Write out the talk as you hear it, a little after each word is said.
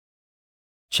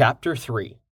Chapter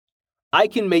 3 I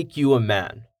Can Make You a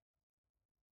Man.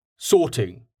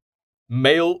 Sorting.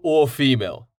 Male or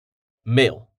female?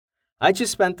 Male. I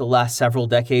just spent the last several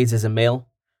decades as a male.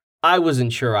 I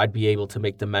wasn't sure I'd be able to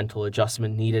make the mental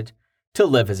adjustment needed to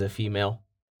live as a female.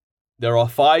 There are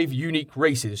 5 unique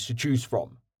races to choose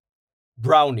from.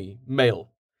 Brownie,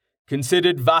 male.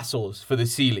 Considered vassals for the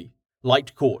Seelie,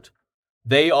 light court.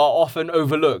 They are often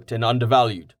overlooked and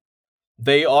undervalued.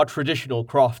 They are traditional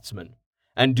craftsmen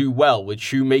and do well with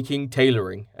shoemaking,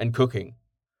 tailoring, and cooking.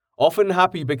 Often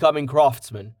happy becoming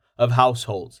craftsmen of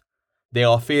households, they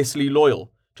are fiercely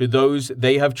loyal to those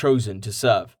they have chosen to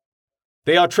serve.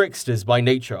 They are tricksters by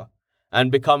nature and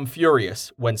become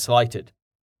furious when slighted.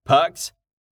 Perks: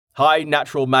 high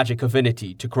natural magic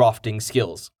affinity to crafting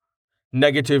skills.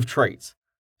 Negative traits: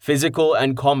 physical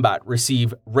and combat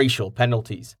receive racial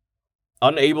penalties.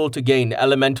 Unable to gain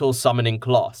elemental summoning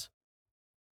class.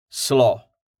 Slaw,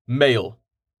 male.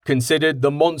 Considered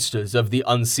the monsters of the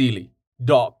Unseelie,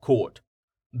 dark court.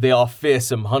 They are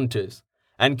fearsome hunters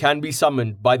and can be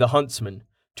summoned by the huntsman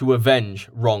to avenge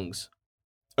wrongs.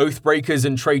 Oathbreakers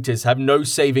and traitors have no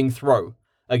saving throw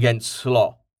against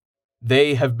Slaw.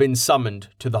 They have been summoned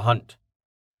to the hunt.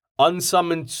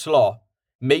 Unsummoned Slaw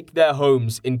make their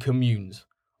homes in communes,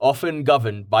 often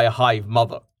governed by a hive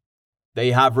mother. They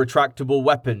have retractable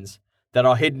weapons that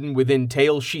are hidden within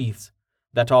tail sheaths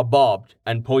that are barbed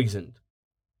and poisoned.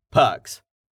 Perks: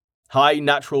 high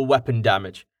natural weapon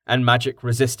damage and magic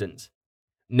resistance.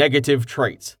 Negative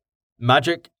traits: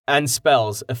 magic and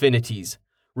spells affinities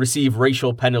receive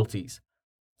racial penalties.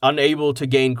 Unable to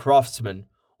gain craftsman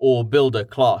or builder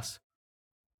class.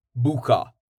 Buka,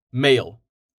 male.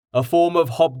 A form of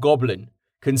hobgoblin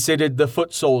considered the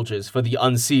foot soldiers for the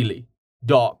Unseelie,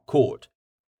 dark court.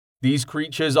 These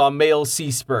creatures are male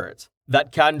sea spirits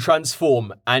that can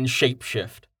transform and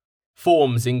shapeshift.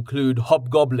 Forms include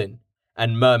hobgoblin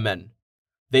and mermen.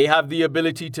 They have the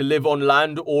ability to live on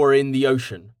land or in the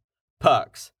ocean.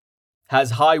 Perks: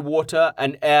 has high water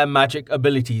and air magic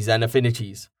abilities and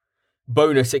affinities.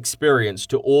 Bonus experience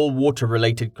to all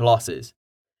water-related classes.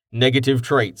 Negative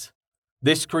traits: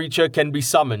 this creature can be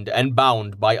summoned and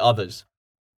bound by others.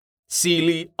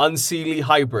 Seelie-Unseelie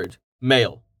hybrid,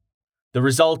 male. The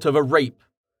result of a rape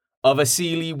of a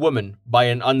Seelie woman by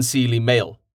an Unseelie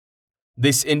male.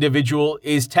 This individual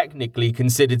is technically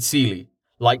considered Seelie,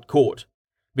 light court,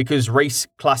 because race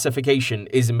classification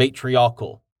is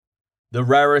matriarchal. The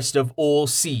rarest of all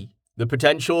C. The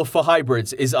potential for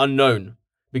hybrids is unknown,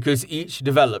 because each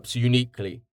develops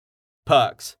uniquely.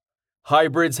 Perks: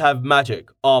 hybrids have magic,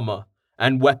 armor,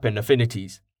 and weapon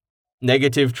affinities.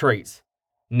 Negative traits: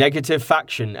 negative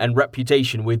faction and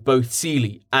reputation with both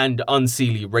Seelie and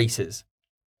Unseelie races.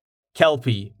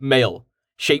 Kelpie, male,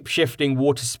 shape-shifting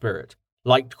water spirit,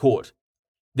 light court.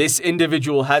 This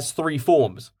individual has 3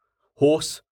 forms: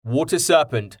 horse, water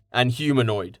serpent, and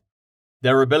humanoid.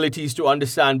 Their abilities to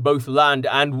understand both land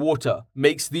and water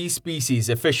makes these species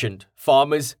efficient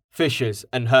farmers, fishers,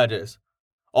 and herders,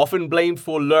 often blamed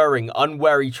for luring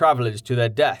unwary travelers to their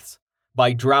deaths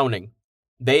by drowning.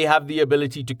 They have the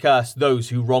ability to curse those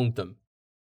who wronged them.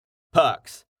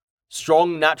 Perks: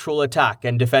 strong natural attack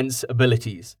and defense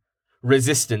abilities.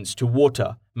 Resistance to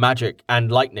water, magic,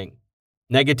 and lightning.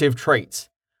 Negative traits: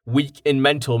 weak in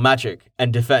mental magic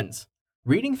and defense.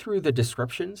 Reading through the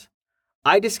descriptions,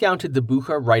 I discounted the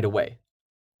Buka right away.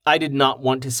 I did not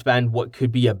want to spend what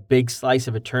could be a big slice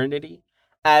of eternity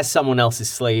as someone else's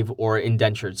slave or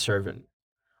indentured servant.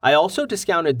 I also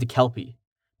discounted the Kelpie.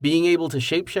 Being able to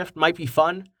shapeshift might be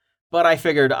fun, but I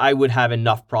figured I would have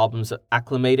enough problems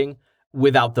acclimating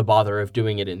without the bother of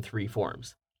doing it in 3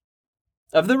 forms.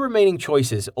 Of the remaining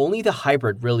choices, only the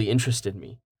hybrid really interested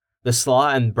me. The Slaw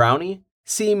and Brownie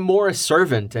seem more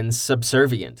servant and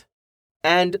subservient.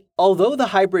 And although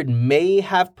the hybrid may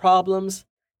have problems,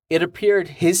 it appeared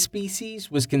his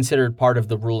species was considered part of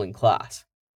the ruling class.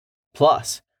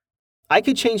 Plus, I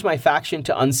could change my faction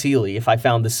to Unseelie if I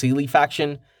found the Seelie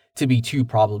faction to be too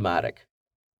problematic.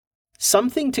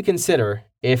 Something to consider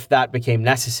if that became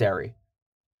necessary.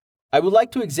 I would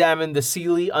like to examine the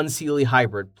Seelie-Unseelie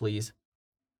hybrid, please.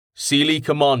 Seelie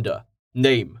Commander.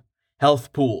 Name: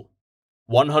 Health Pool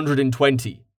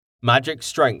 120. Magic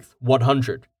Strength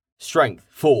 100. Strength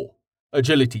 4.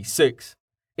 Agility 6.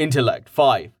 Intellect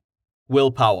 5.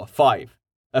 Willpower 5.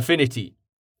 Affinity: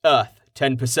 Earth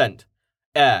 10%.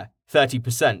 Air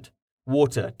 30%.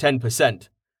 Water 10%.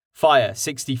 Fire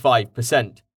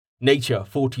 65%. Nature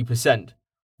 40%.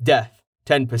 Death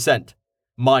 10%.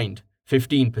 Mind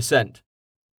 15%.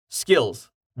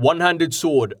 Skills: one-handed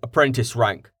sword apprentice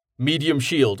rank. Medium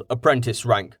shield apprentice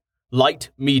rank. Light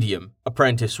medium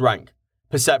apprentice rank.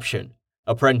 Perception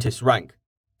apprentice rank.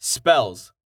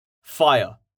 Spells: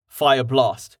 fire, fire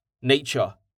blast,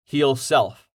 nature, heal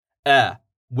self, air,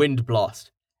 wind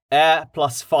blast, air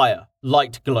plus fire,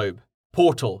 light globe,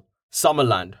 portal,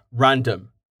 summerland,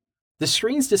 random. The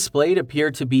screens displayed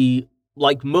appeared to be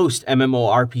like most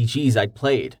MMORPGs I'd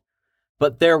played,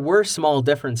 but there were small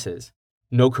differences.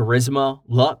 No charisma,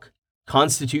 luck,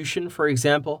 constitution, for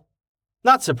example.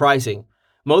 Not surprising.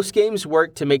 Most games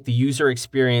work to make the user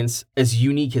experience as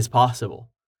unique as possible.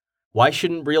 Why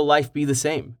shouldn't real life be the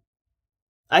same?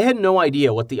 I had no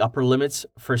idea what the upper limits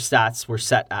for stats were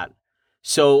set at,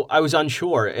 so I was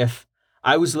unsure if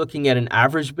I was looking at an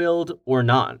average build or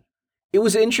not. It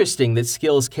was interesting that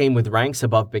skills came with ranks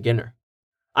above beginner.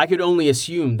 I could only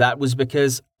assume that was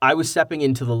because I was stepping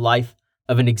into the life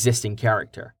of an existing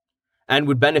character and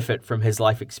would benefit from his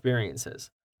life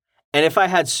experiences. And if I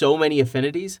had so many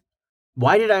affinities,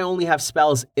 why did I only have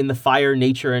spells in the fire,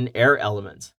 nature, and air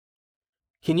elements?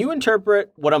 Can you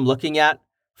interpret what I'm looking at?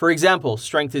 For example,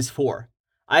 strength is 4.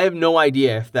 I have no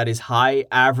idea if that is high,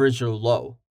 average, or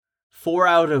low. 4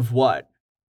 out of what?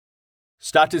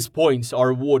 Status points are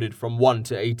awarded from 1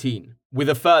 to 18, with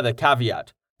a further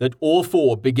caveat that all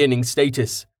 4 beginning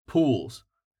status pools,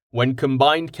 when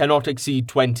combined, cannot exceed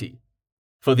 20.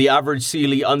 For the average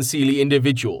Seelie-Unseelie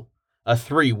individual, a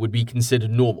 3 would be considered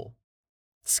normal.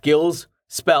 Skills,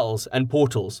 spells, and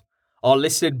portals are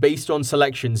listed based on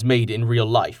selections made in real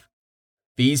life.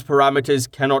 These parameters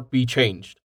cannot be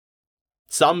changed.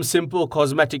 Some simple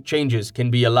cosmetic changes can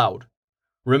be allowed.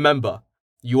 Remember,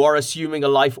 you are assuming a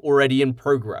life already in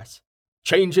progress.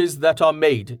 Changes that are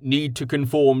made need to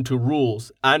conform to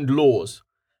rules and laws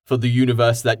for the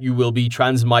universe that you will be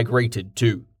transmigrated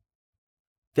to.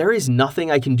 There is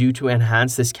nothing I can do to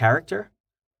enhance this character?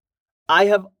 I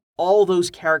have all those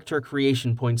character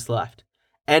creation points left,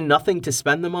 and nothing to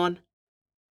spend them on?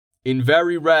 In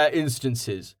very rare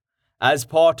instances, as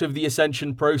part of the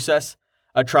ascension process,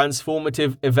 a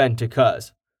transformative event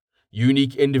occurs.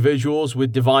 Unique individuals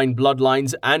with divine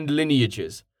bloodlines and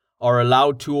lineages are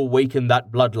allowed to awaken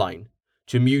that bloodline,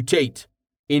 to mutate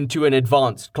into an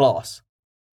advanced class.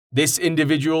 This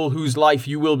individual whose life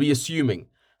you will be assuming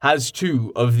has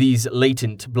 2 of these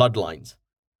latent bloodlines,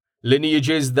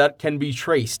 lineages that can be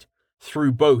traced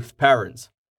through both parents,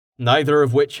 neither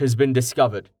of which has been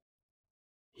discovered.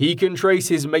 He can trace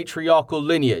his matriarchal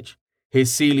lineage,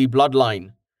 his Seelie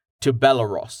bloodline, to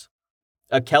Belleros,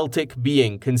 a Celtic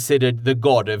being considered the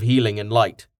god of healing and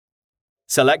light.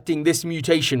 Selecting this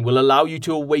mutation will allow you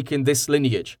to awaken this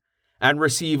lineage and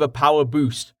receive a power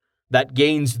boost that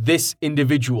gains this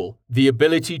individual the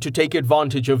ability to take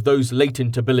advantage of those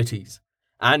latent abilities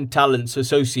and talents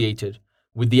associated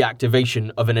with the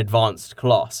activation of an advanced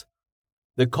class.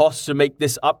 The cost to make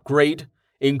this upgrade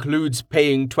includes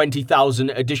paying 20,000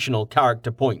 additional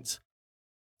character points.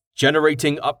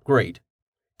 Generating upgrade.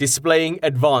 Displaying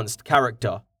advanced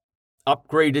character.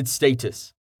 Upgraded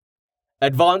status.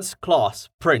 Advanced class,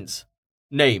 Prince.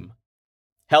 Name.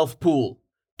 Health pool,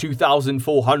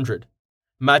 2,400.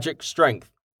 Magic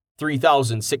strength,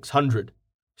 3,600.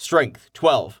 Strength,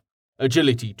 12.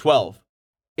 Agility, 12.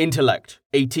 Intellect,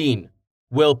 18.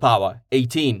 Willpower,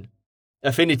 18.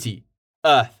 Affinity,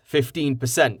 Earth,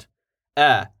 15%.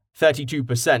 Air,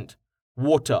 32%.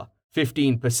 Water,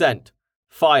 15%.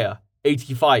 Fire,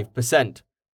 85%.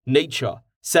 Nature,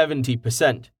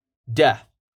 70%. Death,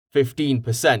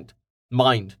 15%.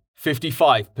 Mind,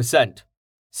 55%.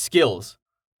 Skills,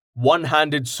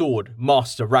 one-handed sword,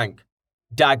 master rank.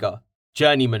 Dagger,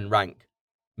 journeyman rank.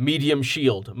 Medium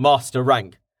shield, master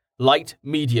rank. Light,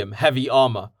 medium, heavy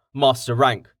armor, master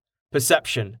rank.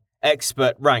 Perception,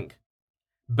 expert rank.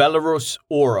 Belleros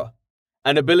aura,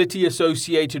 an ability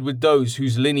associated with those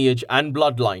whose lineage and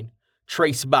bloodline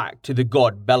trace back to the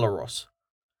god Belleros.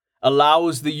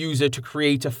 Allows the user to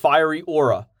create a fiery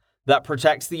aura that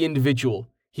protects the individual,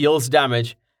 heals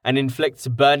damage, and inflicts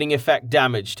burning effect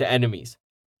damage to enemies.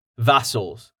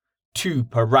 Vassals, 2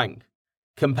 per rank.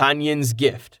 Companion's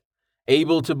gift,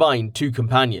 able to bind 2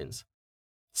 companions.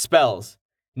 Spells,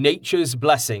 Nature's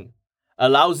blessing,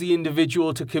 allows the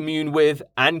individual to commune with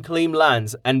and claim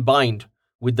lands and bind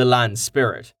with the land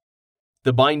spirit.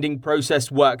 The binding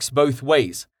process works both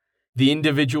ways. The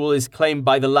individual is claimed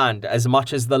by the land as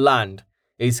much as the land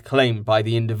is claimed by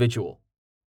the individual.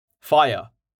 Fire,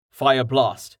 fire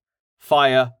blast.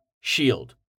 Fire,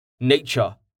 shield.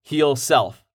 Nature, heal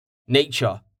self.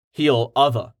 Nature, heal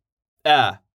other.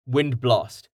 Air, wind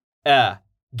blast. Air,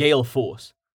 gale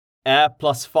force. Air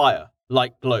plus fire,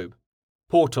 light globe.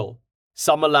 Portal,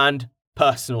 Summerland,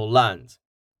 personal lands.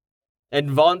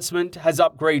 Advancement has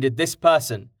upgraded this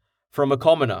person from a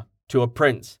commoner to a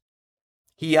prince.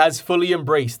 He has fully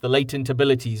embraced the latent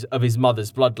abilities of his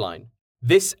mother's bloodline.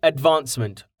 This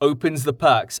advancement opens the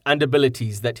perks and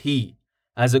abilities that he,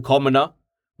 as a commoner,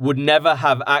 would never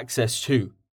have access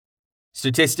to.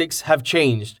 Statistics have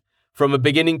changed from a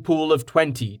beginning pool of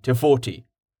 20 to 40,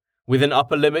 with an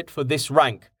upper limit for this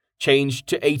rank changed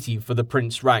to 80 for the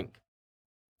prince rank.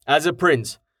 As a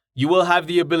prince, you will have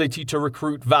the ability to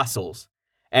recruit vassals,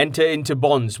 enter into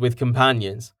bonds with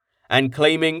companions, and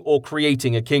claiming or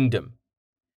creating a kingdom.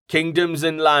 Kingdoms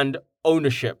and land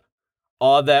ownership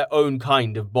are their own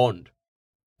kind of bond.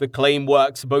 The claim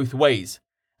works both ways,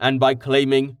 and by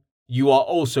claiming, you are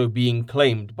also being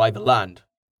claimed by the land.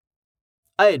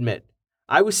 I admit,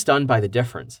 I was stunned by the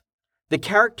difference. The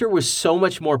character was so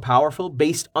much more powerful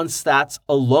based on stats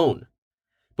alone.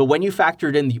 But when you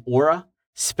factored in the aura,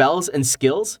 spells, and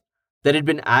skills that had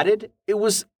been added, it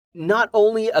was not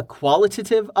only a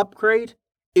qualitative upgrade,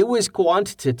 it was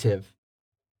quantitative.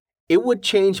 It would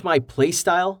change my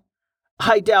playstyle.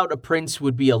 I doubt a prince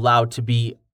would be allowed to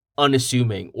be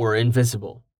unassuming or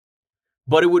invisible.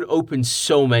 But it would open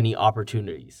so many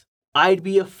opportunities. I'd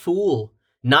be a fool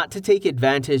not to take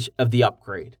advantage of the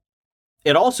upgrade.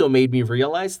 It also made me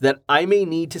realize that I may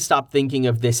need to stop thinking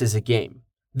of this as a game.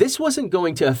 This wasn't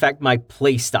going to affect my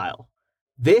playstyle.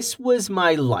 This was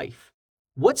my life.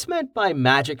 What's meant by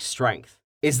magic strength?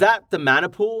 Is that the mana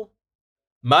pool?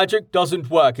 Magic doesn't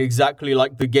work exactly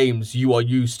like the games you are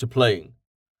used to playing.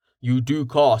 You do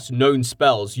cast known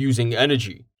spells using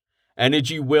energy.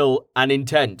 Energy, will, and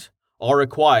intent are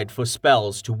required for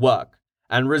spells to work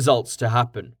and results to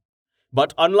happen.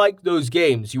 But unlike those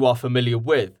games you are familiar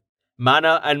with,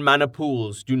 mana and mana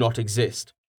pools do not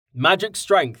exist. Magic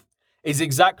strength is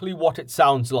exactly what it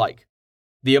sounds like.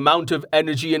 The amount of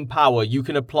energy and power you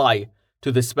can apply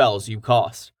to the spells you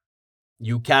cast.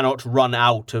 You cannot run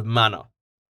out of mana.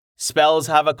 Spells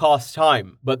have a cast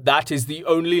time, but that is the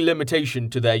only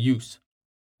limitation to their use.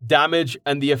 Damage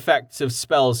and the effects of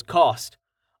spells cast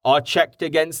are checked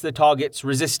against the target's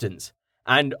resistance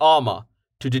and armor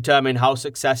to determine how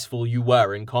successful you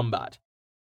were in combat.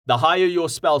 The higher your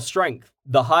spell strength,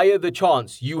 the higher the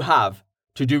chance you have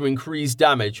to do increased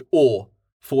damage or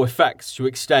for effects to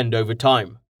extend over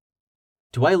time.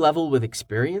 Do I level with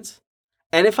experience?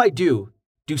 And if I do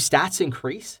stats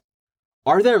increase?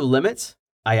 Are there limits?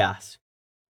 I asked.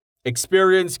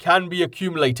 Experience can be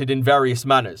accumulated in various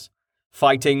manners: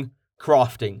 fighting,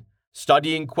 crafting,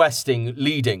 studying, questing,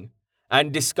 leading,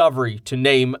 and discovery, to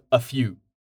name a few.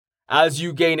 As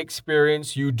you gain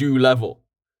experience, you do level.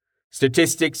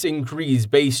 Statistics increase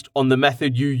based on the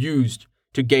method you used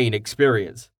to gain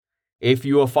experience. If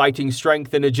you are fighting,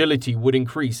 strength and agility would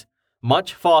increase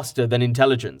much faster than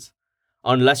intelligence,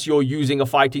 unless you're using a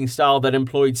fighting style that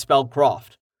employed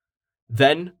spellcraft.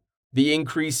 Then, the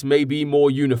increase may be more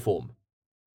uniform.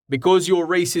 Because your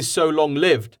race is so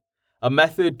long-lived, a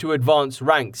method to advance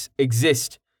ranks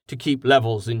exists to keep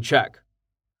levels in check.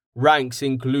 Ranks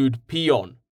include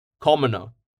peon, commoner,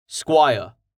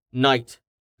 squire, knight,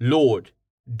 lord,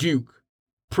 duke,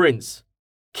 prince,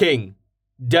 king,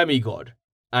 demigod,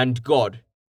 and god.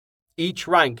 Each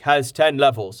rank has 10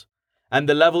 levels, and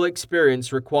the level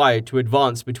experience required to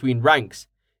advance between ranks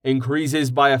increases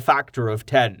by a factor of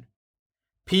 10.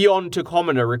 Peon to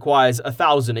commoner requires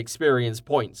 1,000 experience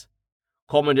points.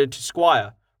 Commoner to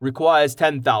squire requires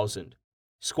 10,000.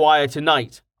 Squire to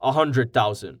knight,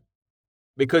 100,000.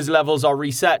 Because levels are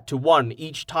reset to 1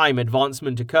 each time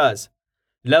advancement occurs,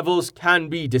 levels can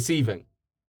be deceiving.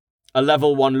 A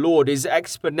level 1 lord is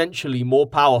exponentially more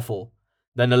powerful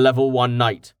than a level 1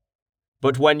 knight.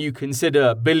 But when you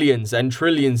consider billions and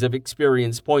trillions of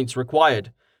experience points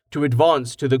required to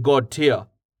advance to the god tier,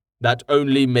 that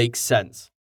only makes sense.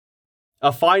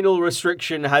 A final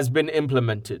restriction has been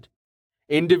implemented.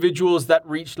 Individuals that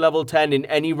reach level 10 in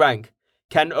any rank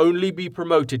can only be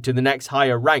promoted to the next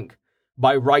higher rank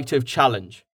by right of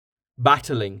challenge,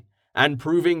 battling, and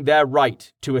proving their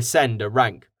right to ascend a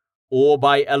rank, or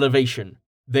by elevation.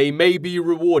 They may be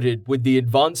rewarded with the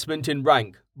advancement in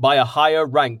rank by a higher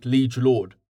ranked liege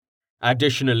lord.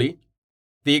 Additionally,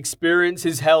 the experience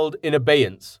is held in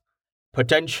abeyance,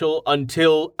 potential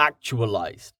until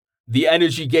actualized. The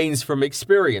energy gains from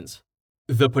experience,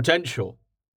 the potential,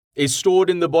 is stored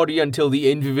in the body until the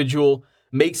individual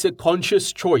makes a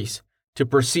conscious choice to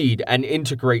proceed and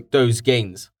integrate those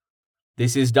gains.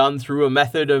 This is done through a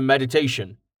method of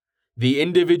meditation. The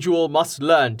individual must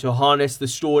learn to harness the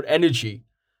stored energy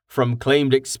from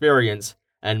claimed experience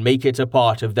and make it a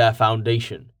part of their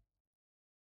foundation.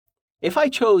 If I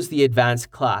chose the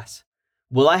advanced class,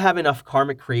 will I have enough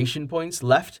karmic creation points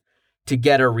left to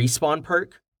get a respawn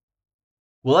perk?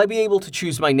 Will I be able to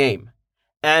choose my name?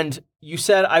 And you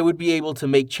said I would be able to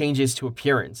make changes to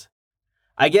appearance.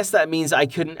 I guess that means I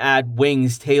couldn't add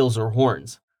wings, tails, or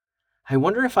horns. I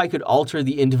wonder if I could alter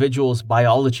the individual's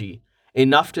biology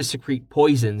enough to secrete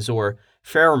poisons or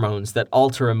pheromones that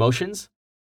alter emotions?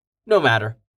 No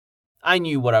matter. I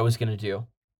knew what I was going to do.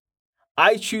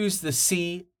 I choose the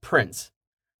C Prince,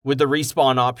 with the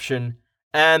respawn option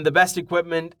and the best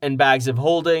equipment and bags of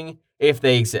holding, if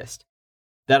they exist,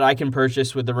 that I can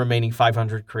purchase with the remaining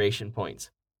 500 creation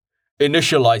points.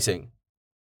 Initializing.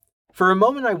 For a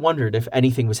moment I wondered if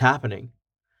anything was happening.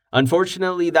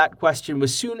 Unfortunately, that question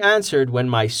was soon answered when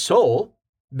my soul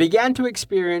began to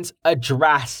experience a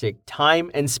drastic time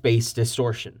and space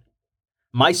distortion.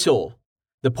 My soul,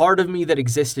 the part of me that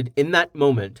existed in that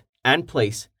moment and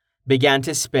place, began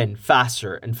to spin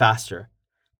faster and faster,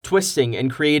 twisting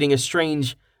and creating a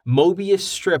strange Mobius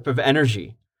strip of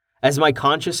energy as my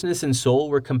consciousness and soul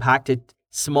were compacted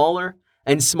smaller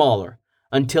and smaller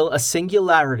until a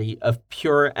singularity of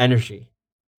pure energy.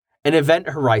 An event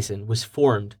horizon was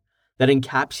formed that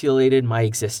encapsulated my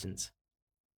existence.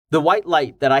 The white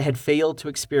light that I had failed to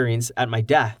experience at my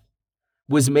death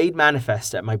was made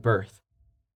manifest at my birth,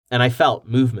 and I felt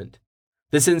movement,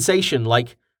 the sensation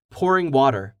like pouring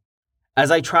water. As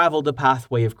I traveled the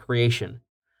pathway of creation,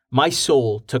 my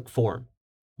soul took form.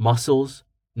 Muscles,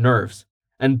 nerves,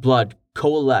 and blood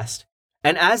coalesced,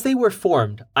 and as they were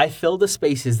formed, I filled the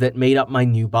spaces that made up my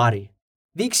new body.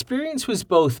 The experience was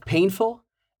both painful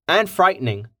and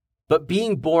frightening, but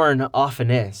being born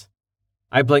often is.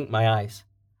 I blinked my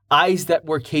eyes that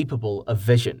were capable of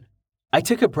vision. I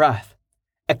took a breath,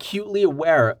 acutely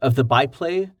aware of the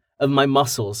byplay of my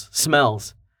muscles,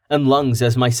 smells, and lungs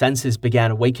as my senses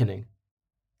began awakening.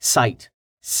 Sight,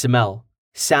 smell,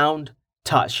 sound,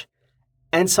 touch,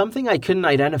 and something I couldn't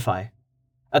identify.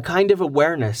 A kind of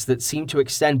awareness that seemed to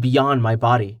extend beyond my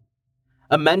body.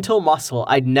 A mental muscle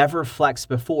I'd never flexed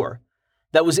before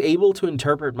that was able to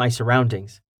interpret my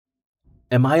surroundings.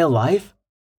 Am I alive?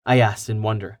 I asked in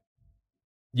wonder.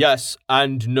 Yes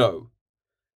and no.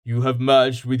 You have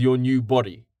merged with your new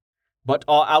body, but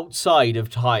are outside of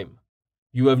time.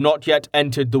 You have not yet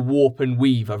entered the warp and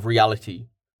weave of reality.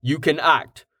 You can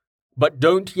act, but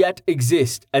don't yet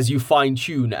exist as you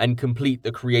fine-tune and complete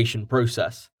the creation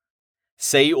process.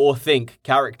 Say or think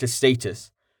character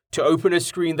status to open a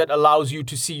screen that allows you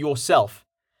to see yourself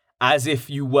as if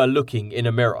you were looking in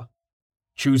a mirror.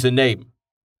 Choose a name.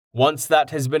 Once that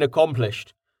has been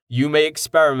accomplished, you may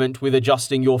experiment with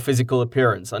adjusting your physical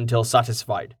appearance until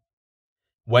satisfied.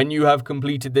 When you have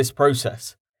completed this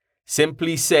process,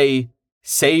 simply say,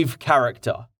 "Save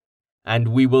character," and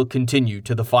we will continue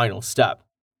to the final step.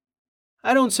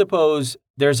 I don't suppose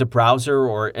there's a browser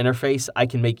or interface I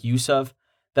can make use of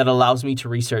that allows me to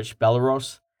research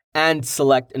Belleros and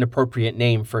select an appropriate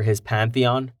name for his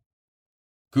pantheon.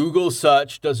 Google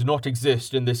search does not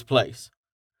exist in this place,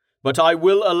 but I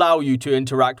will allow you to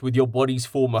interact with your body's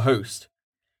former host.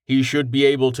 He should be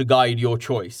able to guide your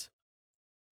choice.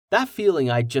 That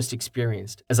feeling I'd just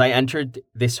experienced as I entered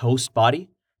this host body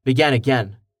began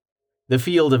again. The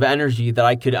field of energy that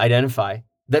I could identify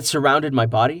that surrounded my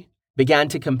body began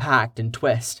to compact and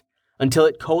twist until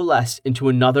it coalesced into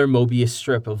another Mobius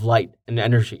strip of light and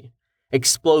energy,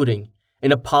 exploding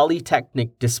in a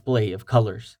polytechnic display of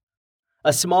colors.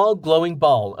 A small glowing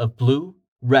ball of blue,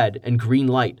 red, and green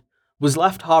light was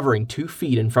left hovering 2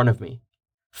 feet in front of me,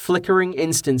 flickering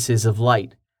instances of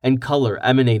light and color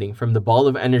emanating from the ball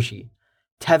of energy,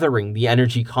 tethering the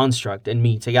energy construct and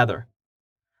me together.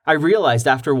 I realized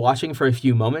after watching for a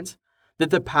few moments that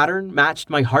the pattern matched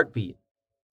my heartbeat.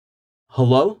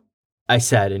 "Hello?" I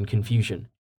said in confusion.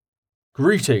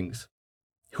 "Greetings.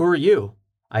 Who are you?"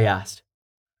 I asked.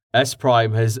 S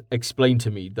Prime has explained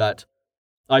to me that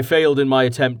I failed in my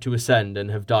attempt to ascend and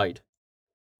have died.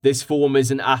 This form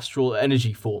is an astral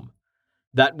energy form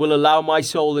that will allow my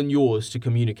soul and yours to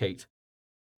communicate.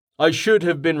 I should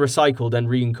have been recycled and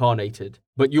reincarnated,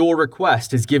 but your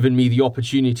request has given me the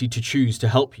opportunity to choose to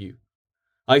help you.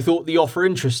 I thought the offer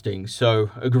interesting,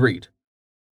 so agreed.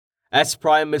 S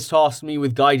Prime has tasked me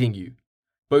with guiding you,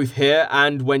 both here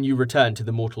and when you return to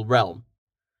the mortal realm,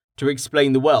 to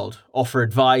explain the world, offer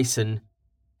advice, and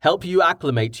help you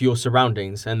acclimate to your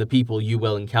surroundings and the people you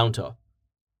will encounter.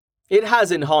 It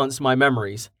has enhanced my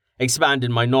memories,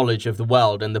 expanded my knowledge of the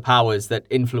world and the powers that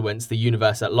influence the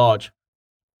universe at large.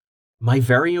 My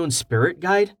very own spirit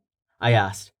guide? I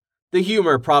asked, the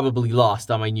humor probably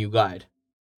lost on my new guide.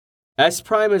 S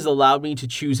Prime has allowed me to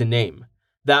choose a name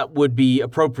that would be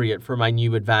appropriate for my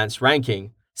new advanced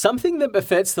ranking, something that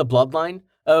befits the bloodline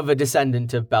of a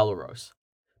descendant of Belleros.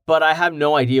 But I have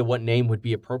no idea what name would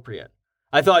be appropriate.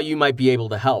 I thought you might be able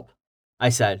to help, I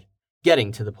said,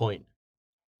 getting to the point.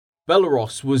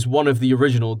 Belleroth was one of the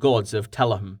original gods of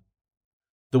Telahum,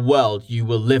 the world you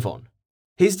will live on.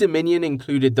 His dominion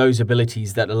included those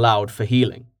abilities that allowed for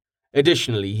healing.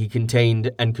 Additionally, he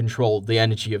contained and controlled the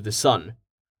energy of the sun.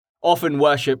 Often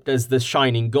worshipped as the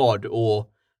Shining God or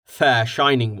Fair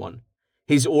Shining One,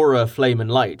 his aura of flame and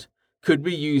light could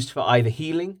be used for either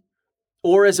healing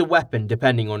or as a weapon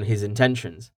depending on his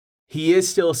intentions. He is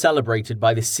still celebrated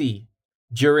by the sea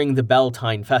during the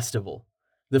Beltane festival,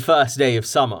 the first day of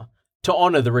summer, to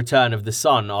honor the return of the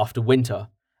sun after winter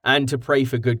and to pray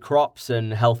for good crops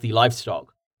and healthy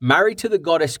livestock. Married to the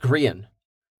goddess Grian,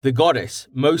 the goddess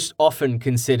most often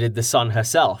considered the sun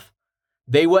herself,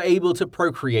 they were able to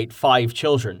procreate 5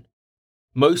 children,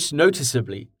 most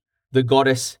noticeably the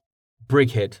goddess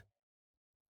Brigid.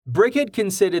 Brigid,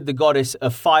 considered the goddess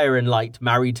of fire and light,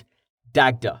 married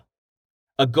Dagda,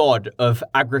 a god of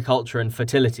agriculture and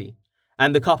fertility,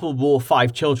 and the couple bore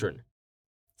 5 children: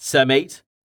 Semate,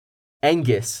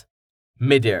 Engis,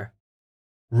 Midir,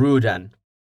 Rudan,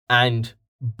 and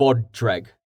Bodreg.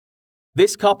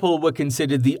 This couple were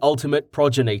considered the ultimate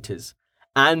progenitors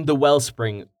and the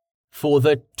wellspring for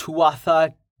the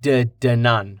Tuatha De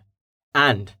Danann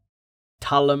and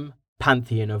Talim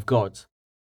pantheon of gods.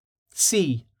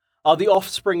 Sea are the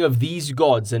offspring of these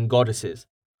gods and goddesses,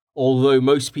 although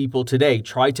most people today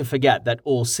try to forget that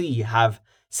all sea have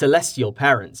celestial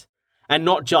parents, and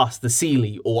not just the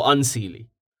Seelie or Unseelie.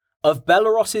 Of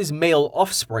Belleros's male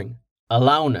offspring,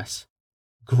 Alaunus,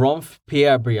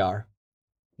 Gromphpierbriar,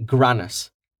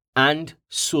 Granus, and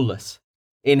Sulus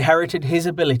inherited his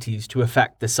abilities to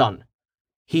affect the sun,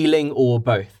 healing or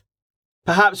both.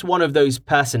 Perhaps one of those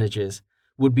personages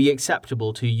would be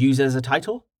acceptable to use as a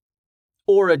title?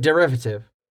 Or a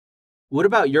derivative? What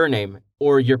about your name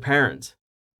or your parents'?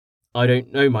 I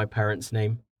don't know my parents'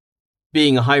 name.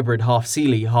 Being a hybrid half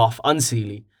Seelie, half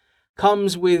Unseelie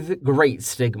comes with great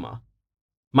stigma.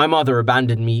 My mother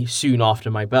abandoned me soon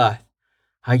after my birth.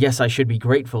 I guess I should be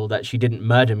grateful that she didn't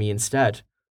murder me instead.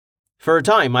 For a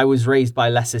time, I was raised by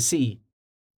Lesser Sea,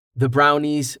 the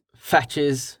brownies,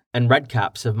 fetches, and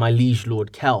redcaps of my liege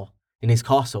Lord Kell in his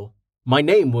castle. My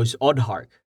name was Odhark.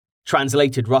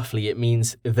 Translated roughly, it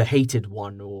means the hated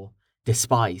one or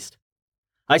despised.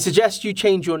 I suggest you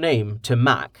change your name to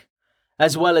Mac,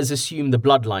 as well as assume the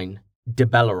bloodline de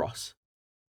Belleroth.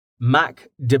 Mac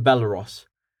de Belleroth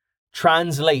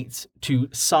translates to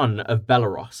son of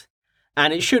Belleroth,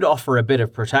 and it should offer a bit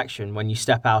of protection when you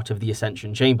step out of the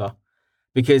Ascension Chamber,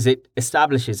 because it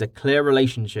establishes a clear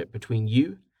relationship between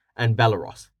you and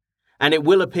Belleroth, and it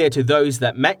will appear to those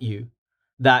that met you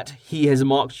that he has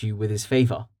marked you with his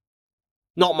favor.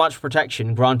 Not much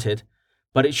protection, granted,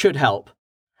 but it should help,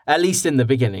 at least in the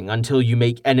beginning, until you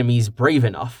make enemies brave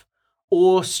enough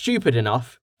or stupid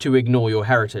enough to ignore your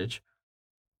heritage.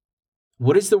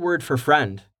 What is the word for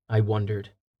friend? I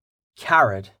wondered.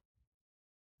 Carrot.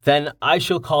 Then I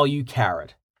shall call you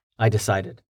Carrot, I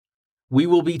decided. We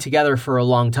will be together for a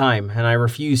long time, and I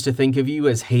refuse to think of you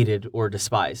as hated or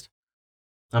despised.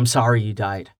 I'm sorry you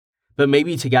died, but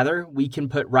maybe together we can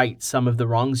put right some of the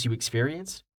wrongs you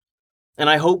experienced. And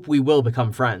I hope we will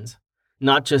become friends,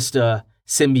 not just a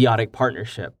symbiotic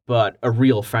partnership, but a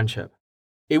real friendship.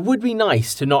 It would be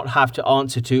nice to not have to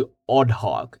answer to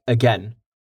Odhark again.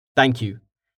 Thank you.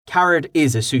 Carrot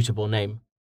is a suitable name.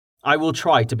 I will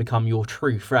try to become your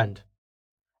true friend.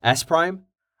 S Prime,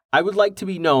 I would like to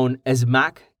be known as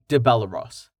Mac de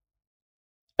Belleroth.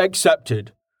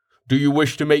 Accepted. Do you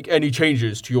wish to make any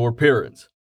changes to your appearance?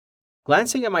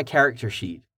 Glancing at my character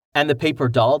sheet and the paper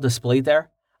doll displayed there,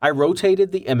 I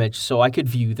rotated the image so I could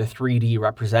view the 3D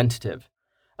representative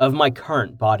of my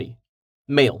current body.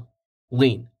 Male,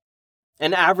 lean,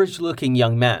 an average-looking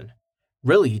young man,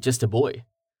 really just a boy,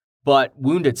 but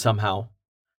wounded somehow.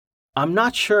 I'm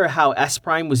not sure how S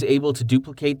Prime was able to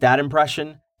duplicate that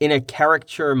impression in a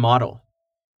caricature model,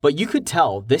 but you could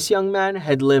tell this young man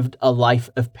had lived a life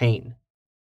of pain.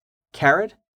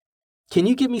 Carrot, can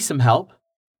you give me some help?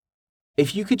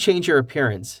 If you could change your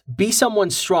appearance, be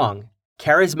someone strong,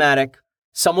 charismatic,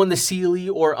 someone the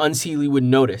Seelie or Unseelie would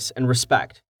notice and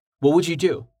respect, what would you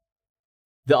do?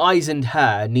 The eyes and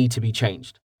hair need to be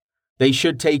changed. They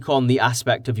should take on the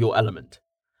aspect of your element.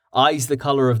 Eyes the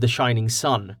color of the shining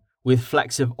sun, with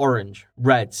flecks of orange,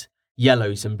 reds,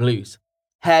 yellows, and blues.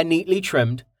 Hair neatly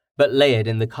trimmed, but layered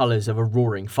in the colors of a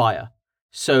roaring fire.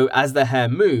 So as the hair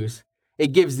moves,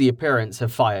 it gives the appearance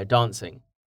of fire dancing.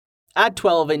 Add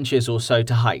 12 inches or so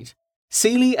to height.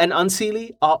 Seelie and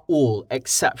Unseelie are all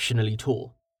exceptionally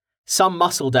tall. Some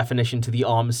muscle definition to the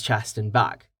arms, chest, and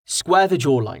back. Square the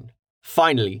jawline.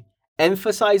 Finally,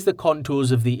 emphasize the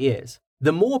contours of the ears.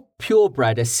 The more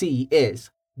purebred a Sea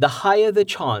is, the higher the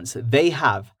chance they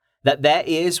have that their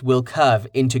ears will curve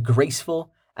into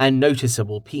graceful and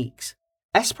noticeable peaks.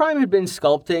 S Prime had been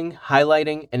sculpting,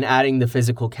 highlighting, and adding the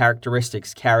physical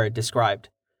characteristics Carrad described,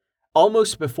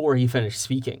 almost before he finished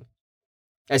speaking.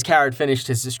 As Carrad finished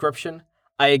his description,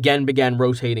 I again began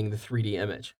rotating the 3D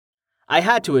image. I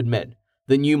had to admit,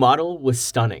 the new model was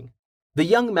stunning. The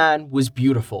young man was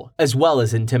beautiful, as well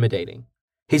as intimidating.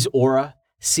 His aura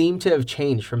seemed to have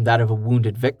changed from that of a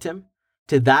wounded victim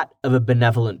to that of a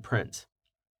benevolent prince.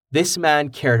 This man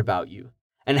cared about you,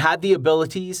 and had the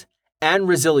abilities and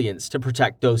resilience to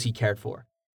protect those he cared for.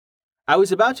 I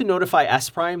was about to notify S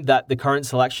Prime that the current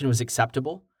selection was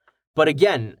acceptable, but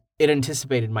again, it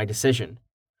anticipated my decision.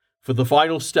 For the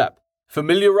final step,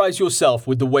 familiarize yourself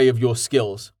with the way of your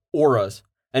skills, auras,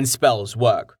 and spells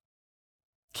work.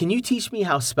 Can you teach me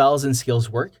how spells and skills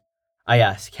work? I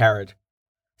asked Carrad.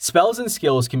 Spells and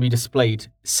skills can be displayed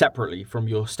separately from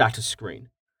your status screen.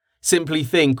 Simply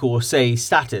think or say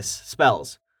status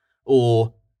spells,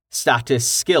 or status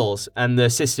skills, and the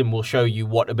system will show you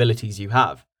what abilities you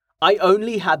have. I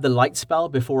only had the light spell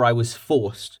before I was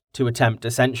forced to attempt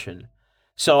Ascension,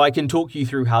 so I can talk you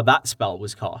through how that spell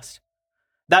was cast.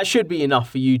 That should be enough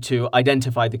for you to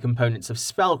identify the components of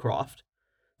spellcraft.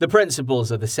 The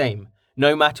principles are the same,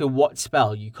 no matter what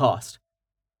spell you cast.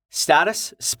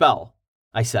 Status spell,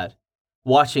 I said,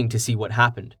 watching to see what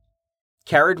happened.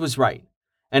 Carrad was right.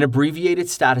 An abbreviated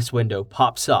status window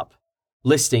pops up,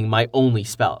 listing my only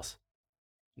spells.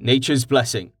 Nature's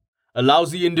Blessing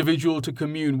allows the individual to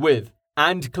commune with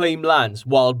and claim lands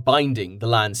while binding the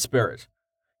land spirit.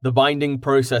 The binding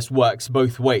process works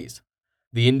both ways.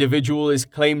 The individual is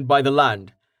claimed by the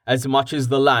land as much as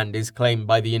the land is claimed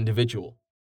by the individual.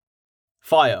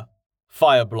 Fire,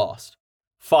 Fire Blast.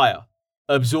 Fire,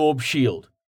 absorb shield.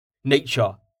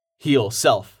 Nature, heal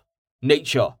self.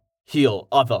 Nature, heal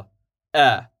other.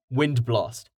 Air, Wind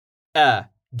Blast.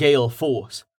 Air, Gale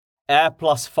Force. Air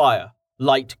plus Fire,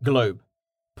 Light Globe.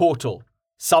 Portal,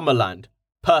 Summerland,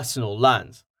 Personal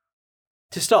Lands.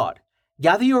 To start,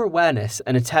 gather your awareness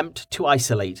and attempt to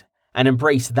isolate and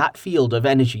embrace that field of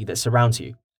energy that surrounds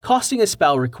you. Casting a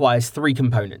spell requires 3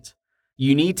 components.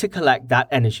 You need to collect that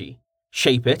energy,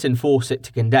 shape it and force it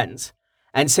to condense,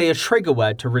 and say a trigger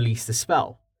word to release the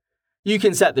spell. You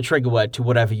can set the trigger word to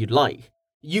whatever you'd like.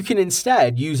 You can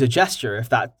instead use a gesture if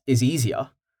that is easier.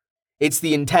 It's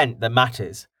the intent that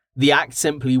matters. The act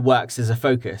simply works as a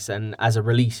focus and as a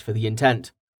release for the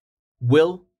intent.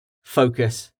 Will,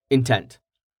 focus, intent.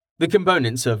 The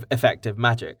components of effective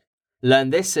magic. Learn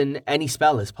this and any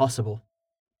spell is possible.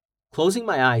 Closing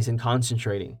my eyes and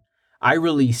concentrating, I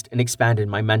released and expanded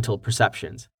my mental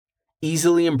perceptions,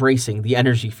 easily embracing the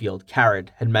energy field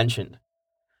Carrad had mentioned.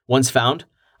 Once found,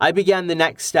 I began the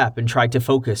next step and tried to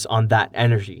focus on that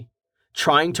energy,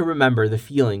 trying to remember the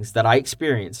feelings that I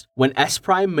experienced when S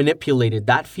Prime manipulated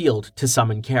that field to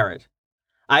summon Carrad.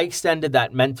 I extended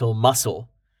that mental muscle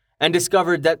and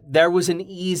discovered that there was an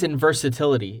ease and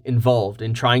versatility involved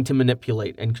in trying to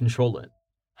manipulate and control it.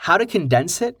 How to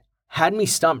condense it had me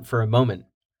stumped for a moment,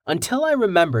 until I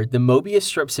remembered the Mobius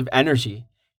strips of energy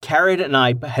Carrad and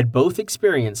I had both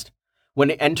experienced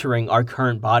when entering our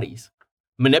current bodies.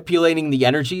 Manipulating the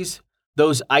energies,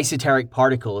 those esoteric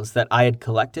particles that I had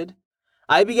collected,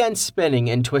 I began spinning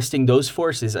and twisting those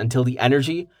forces until the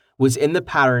energy was in the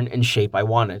pattern and shape I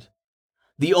wanted.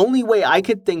 The only way I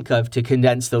could think of to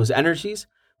condense those energies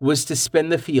was to spin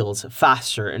the fields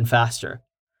faster and faster.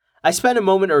 I spent a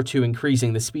moment or two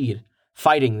increasing the speed,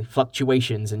 fighting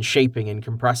fluctuations and shaping and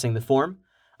compressing the form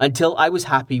until I was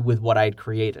happy with what I had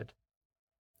created.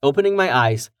 Opening my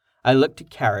eyes, I looked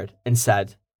at Carrad and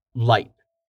said, "Light."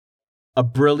 A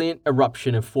brilliant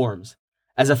eruption of forms,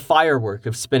 as a firework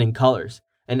of spinning colors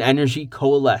and energy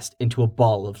coalesced into a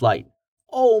ball of light.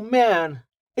 Oh man,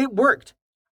 it worked!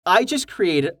 I just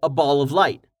created a ball of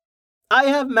light. I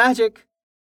have magic!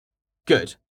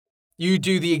 Good. You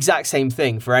do the exact same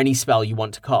thing for any spell you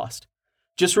want to cast.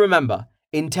 Just remember,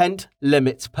 intent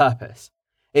limits purpose.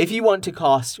 If you want to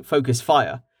cast Focus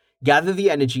Fire, gather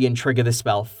the energy and trigger the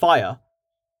spell Fire,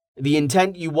 the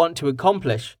intent you want to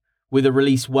accomplish with a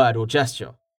release word or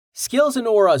gesture. Skills and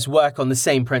auras work on the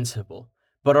same principle,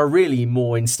 but are really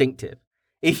more instinctive.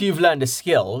 If you've learned a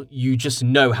skill, you just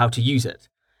know how to use it.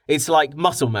 It's like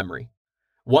muscle memory.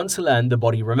 Once learned, the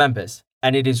body remembers,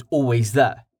 and it is always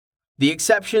there. The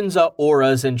exceptions are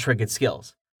auras and triggered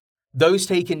skills. Those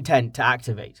take intent to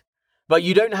activate, but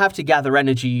you don't have to gather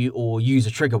energy or use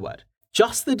a trigger word.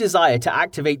 Just the desire to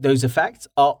activate those effects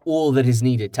are all that is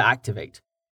needed to activate.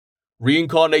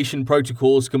 Reincarnation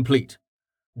protocols complete.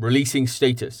 Releasing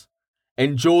status.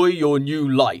 Enjoy your new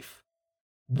life.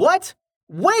 What?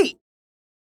 Wait!